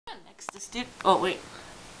This dude. Oh wait.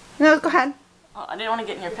 No, go ahead. Oh, I didn't want to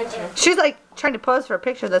get in your picture. She's like trying to pose for a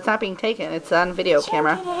picture that's not being taken. It's on video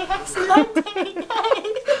camera.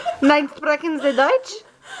 Nein, sprechen Sie Deutsch?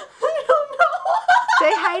 I don't know.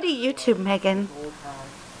 Say hi to YouTube, Megan.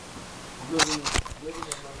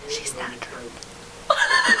 She's not drunk.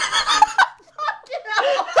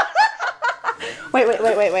 Wait.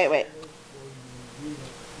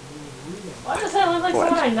 Why does that look like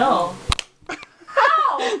someone I know?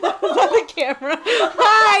 Ow! That was on the camera.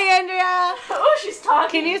 Hi, Andrea. Oh, she's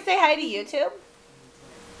talking. Can you say hi to YouTube?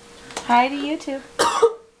 Hi to YouTube.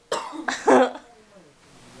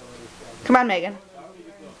 Come on, Megan.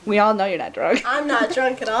 We all know you're not drunk. I'm not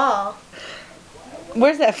drunk at all.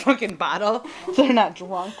 Where's that fucking bottle? They're not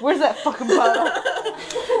drunk. Where's that fucking bottle?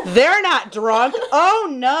 They're not drunk. Oh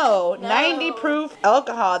no. 90 proof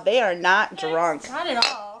alcohol. They are not drunk. Not at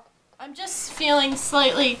all. I'm just feeling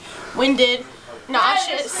slightly winded,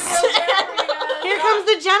 nauseous. Here comes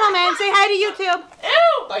the gentleman. Say hi to YouTube.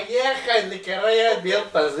 Ew!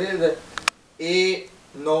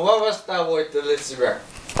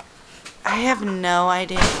 I have no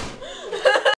idea.